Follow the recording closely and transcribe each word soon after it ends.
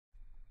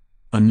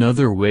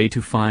Another way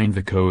to find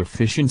the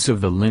coefficients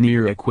of the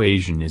linear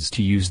equation is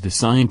to use the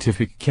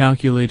scientific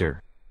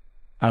calculator.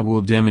 I will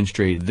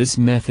demonstrate this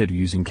method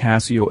using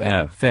Casio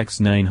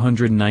FX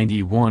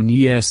 991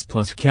 ES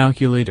Plus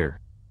calculator.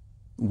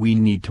 We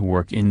need to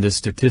work in the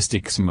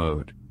statistics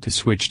mode. To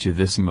switch to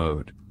this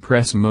mode,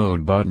 press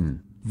Mode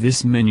button.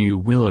 This menu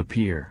will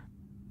appear.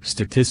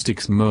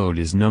 Statistics mode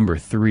is number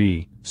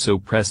 3, so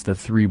press the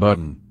 3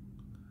 button.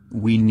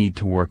 We need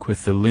to work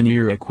with the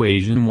linear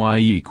equation y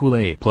equal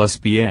a plus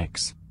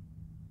bx,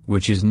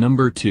 which is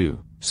number 2,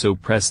 so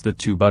press the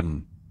 2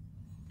 button.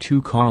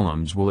 2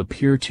 columns will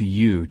appear to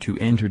you to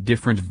enter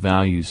different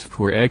values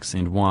for x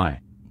and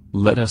y.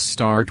 Let us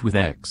start with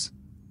x.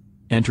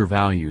 Enter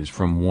values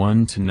from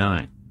 1 to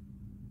 9.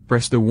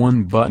 Press the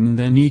 1 button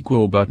then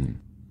equal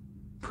button.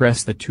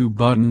 Press the 2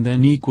 button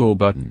then equal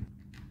button.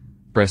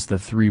 Press the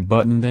 3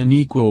 button then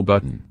equal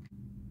button.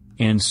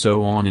 And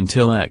so on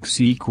until x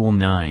equal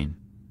 9.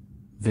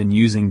 Then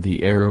using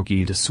the arrow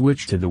key to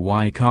switch to the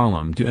y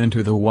column to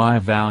enter the y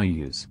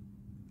values.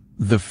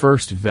 The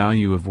first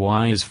value of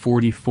y is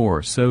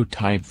 44, so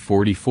type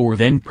 44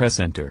 then press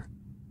enter.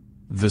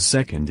 The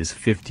second is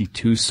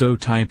 52, so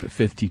type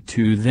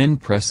 52 then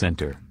press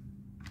enter.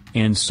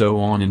 And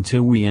so on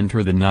until we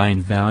enter the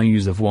 9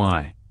 values of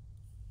y.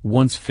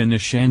 Once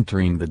finish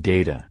entering the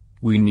data,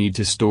 we need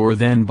to store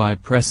then by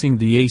pressing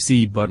the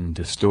AC button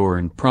to store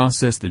and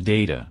process the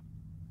data.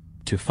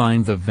 To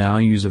find the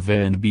values of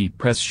A and B,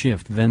 press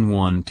Shift then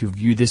 1 to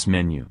view this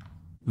menu.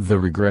 The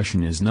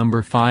regression is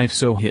number 5,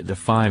 so hit the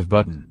 5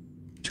 button.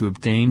 To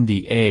obtain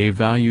the A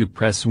value,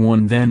 press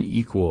 1 then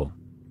equal.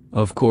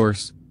 Of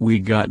course, we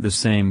got the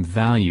same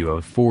value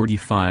of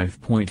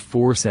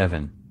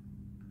 45.47.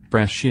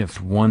 Press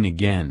Shift 1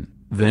 again,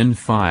 then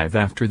 5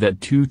 after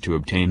that 2 to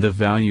obtain the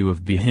value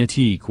of B. Hit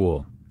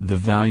equal. The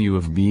value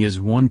of B is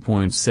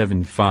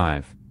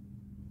 1.75.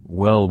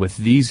 Well, with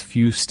these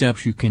few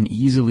steps you can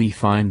easily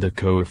find the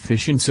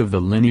coefficients of the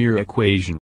linear equation.